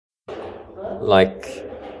like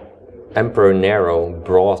Emperor Nero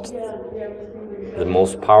brought the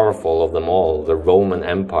most powerful of them all, the Roman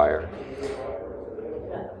Empire,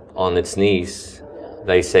 on its knees.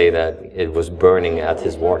 They say that it was burning at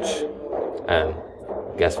his watch. And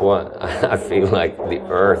guess what? I feel like the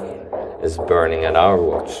earth is burning at our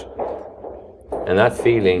watch. And that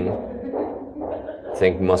feeling, I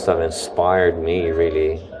think, must have inspired me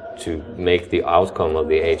really to make the outcome of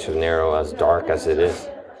the Age of Nero as dark as it is.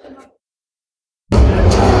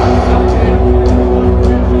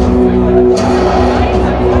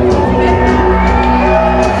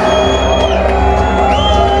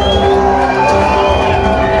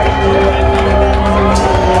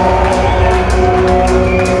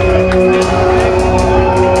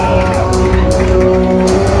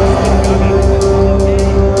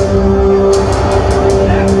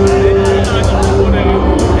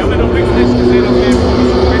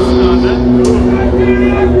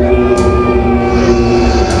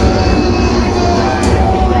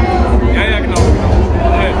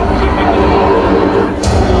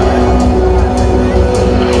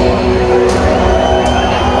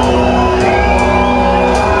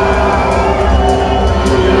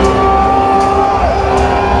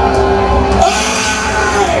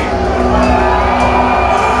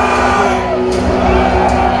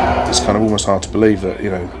 Hard to believe that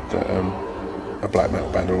a black metal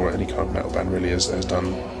band or any kind of metal band really has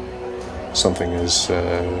done something as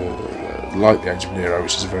like the Age of Nero,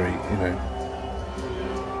 which is a very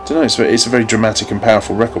it's a very dramatic and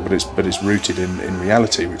powerful record, but it's rooted in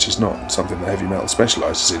reality, which is not something that heavy metal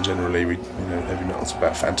specialises in. Generally, heavy metal's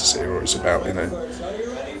about fantasy, or it's about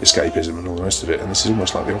escapism and all the rest of it, and this is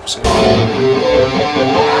almost like the opposite.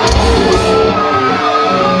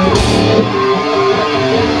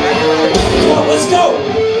 Let's go!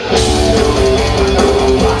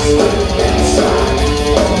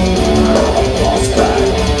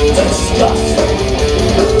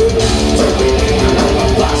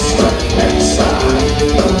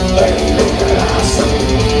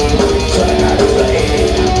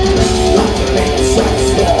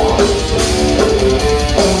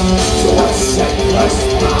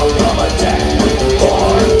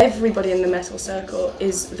 Everybody in the metal circle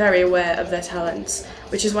is very aware of their talents,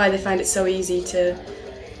 which is why they find it so easy to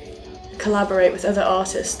collaborate with other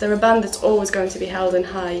artists. They're a band that's always going to be held in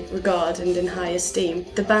high regard and in high esteem.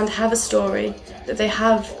 The band have a story, that they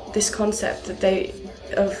have this concept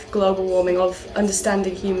of global warming, of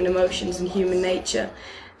understanding human emotions and human nature,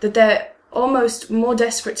 that they're almost more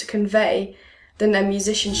desperate to convey than their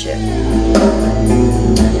musicianship.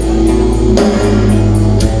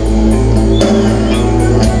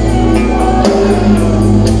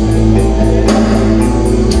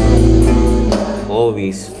 All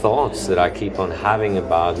these thoughts that I keep on having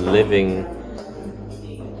about living,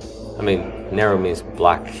 Nero means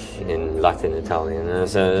black in Latin Italian, and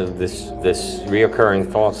it's this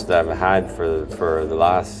reoccurring thoughts that I've had for the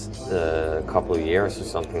last couple of years or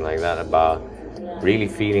something like that, about really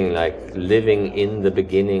feeling like living in the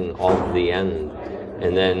beginning of the end,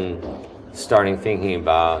 and then starting thinking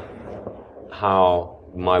about how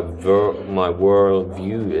my world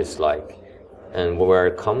view is like, and where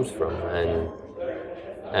it comes from,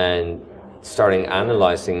 and starting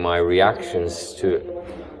analyzing my reactions to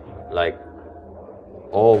like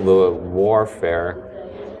all the warfare,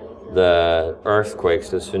 the earthquakes,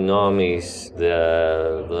 the tsunamis,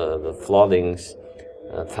 the floodings,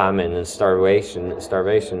 famine and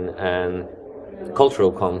starvation, and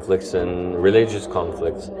cultural conflicts and religious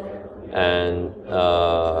conflicts, and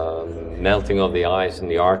melting of the ice in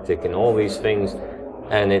the Arctic, and all these things.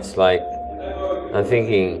 And it's like, I'm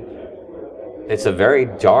thinking, it's a very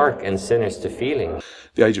dark and sinister feeling.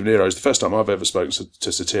 The Age of Nero is the first time I've ever spoken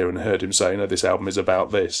to Satyr and heard him say, this album is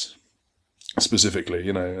about this. Specifically,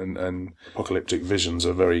 and apocalyptic visions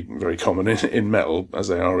are very, very common in metal, as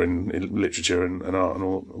they are in literature and art and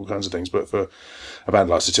all kinds of things. But for a band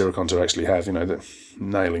like Satyricon to actually have,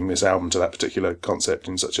 nailing this album to that particular concept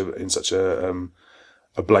in such a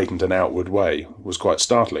blatant and outward way was quite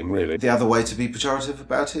startling, really. The other way to be pejorative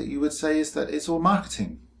about it, you would say, is that it's all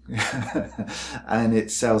marketing. And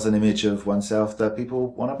it sells an image of oneself that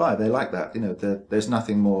people want to buy. They like that. There's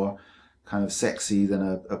nothing more kind of sexy than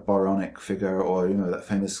a Byronic figure, or that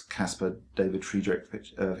famous Caspar David Friedrich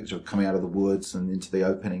picture coming out of the woods and into the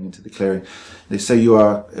opening, into the clearing. So you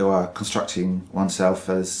are constructing oneself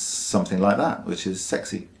as something like that, which is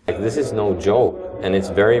sexy. This is no joke, and it's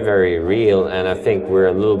very, very real. And I think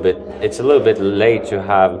it's a little bit late to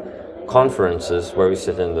have conferences where we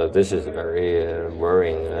sit and this is very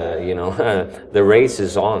worrying. The race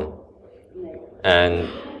is on, and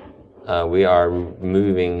we are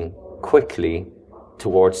moving quickly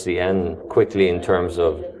towards the end, quickly in terms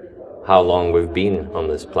of how long we've been on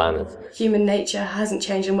this planet. Human nature hasn't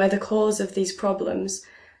changed, and we're the cause of these problems.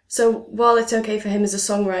 So while it's okay for him as a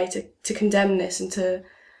songwriter to condemn this and to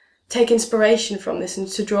take inspiration from this and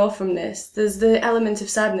to draw from this, there's the element of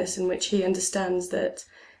sadness in which he understands that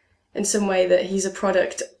in some way that he's a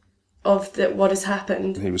product of what has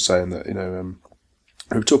happened. He was saying that,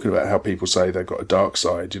 we were talking about how people say they've got a dark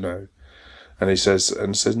side, and he says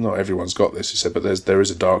not everyone's got this. He said, but there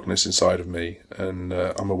is a darkness inside of me, and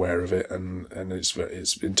I'm aware of it, and it's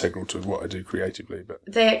integral to what I do creatively. But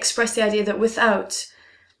they express the idea that without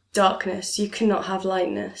darkness, you cannot have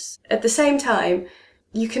lightness. At the same time,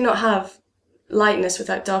 you cannot have lightness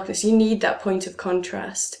without darkness. You need that point of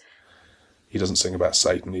contrast. He doesn't sing about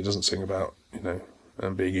Satan. He doesn't sing about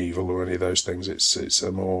being evil or any of those things. It's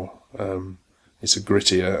a more it's a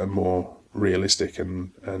grittier and more realistic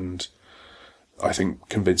and I think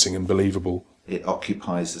convincing and believable. It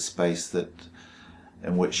occupies a space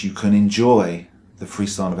in which you can enjoy the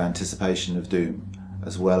frisson of anticipation of doom,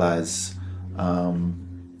 as well as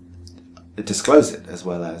disclose it, as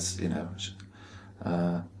well as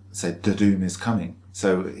say the doom is coming.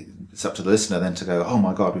 So it's up to the listener then to go, oh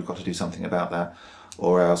my God, we've got to do something about that,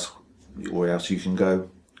 or else you can go,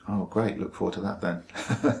 oh great, look forward to that then.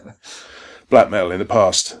 Black metal in the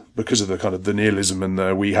past, because of the kind of the nihilism and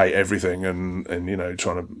the we hate everything and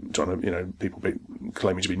trying to people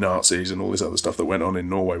claiming to be Nazis and all this other stuff that went on in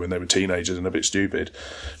Norway when they were teenagers and a bit stupid,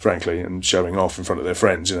 frankly, and showing off in front of their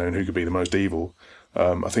friends, and who could be the most evil.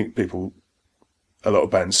 I think a lot of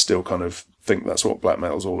bands still kind of think that's what black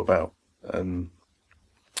metal's all about, and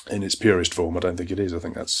in its purest form, I don't think it is. I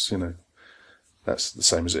think that's that's the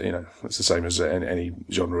same as it's the same as any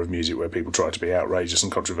genre of music where people try to be outrageous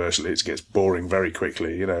and controversial. It gets boring very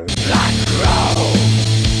quickly, Black crow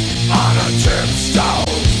on a tombstone.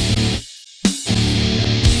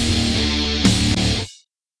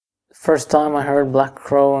 First time I heard Black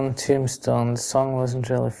Crow on Tombstone, the song wasn't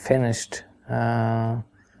really finished.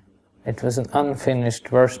 It was an unfinished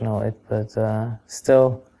version of it, but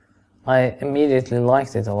still, I immediately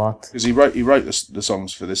liked it a lot. Because he wrote the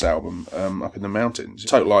songs for this album up in the mountains,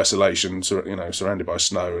 total isolation, surrounded by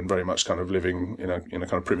snow, and very much kind of living in a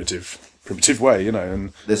kind of primitive way,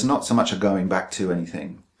 And there's not so much a going back to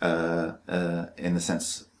anything in the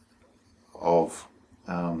sense of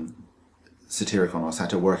Satyricon or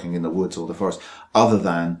Satyr working in the woods or the forest, other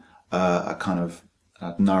than a kind of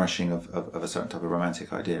nourishing of a certain type of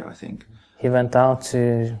romantic idea, I think. He went out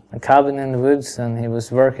to a cabin in the woods and he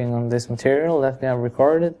was working on this material that we have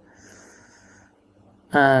recorded.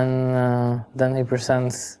 And then he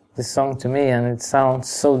presents this song to me, and it sounds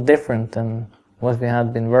so different than what we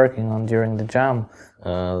had been working on during the jam.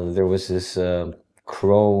 There was this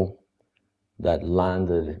crow that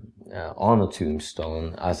landed on a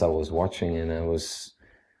tombstone as I was watching, and I was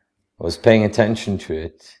paying attention to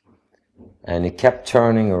it, and it kept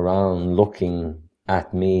turning around looking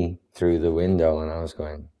at me through the window, and I was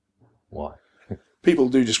going, what? People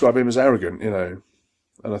do describe him as arrogant, and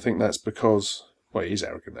I think that's because, well, he is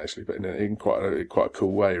arrogant actually, but in quite a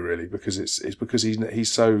cool way, really, because it's because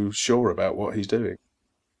he's so sure about what he's doing.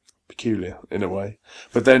 Peculiar in a way,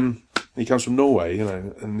 but then he comes from Norway,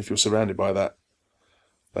 and if you're surrounded by that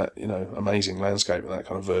amazing landscape and that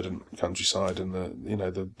kind of verdant countryside and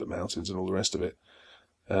the mountains and all the rest of it,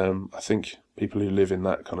 I think people who live in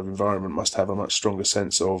that kind of environment must have a much stronger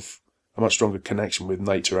connection with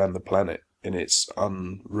nature and the planet in its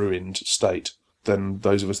unruined state than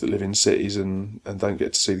those of us that live in cities and don't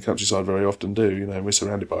get to see the countryside very often do. We're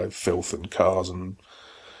surrounded by filth and cars and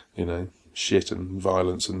shit and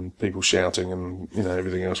violence and people shouting and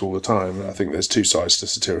everything else all the time. And I think there's two sides to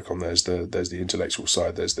Satyricon. There's the intellectual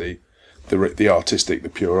side. There's the artistic, the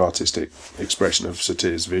pure artistic expression of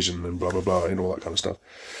Satyr's vision and blah blah blah and all that kind of stuff,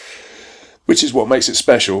 which is what makes it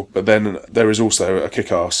special. But then there is also a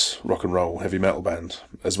kick-ass rock and roll heavy metal band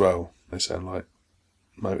as well. They sound like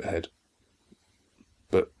Motorhead,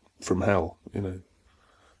 but from hell, And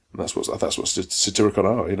that's what Satyricon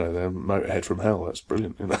are. They're Motorhead from hell. That's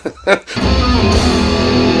brilliant.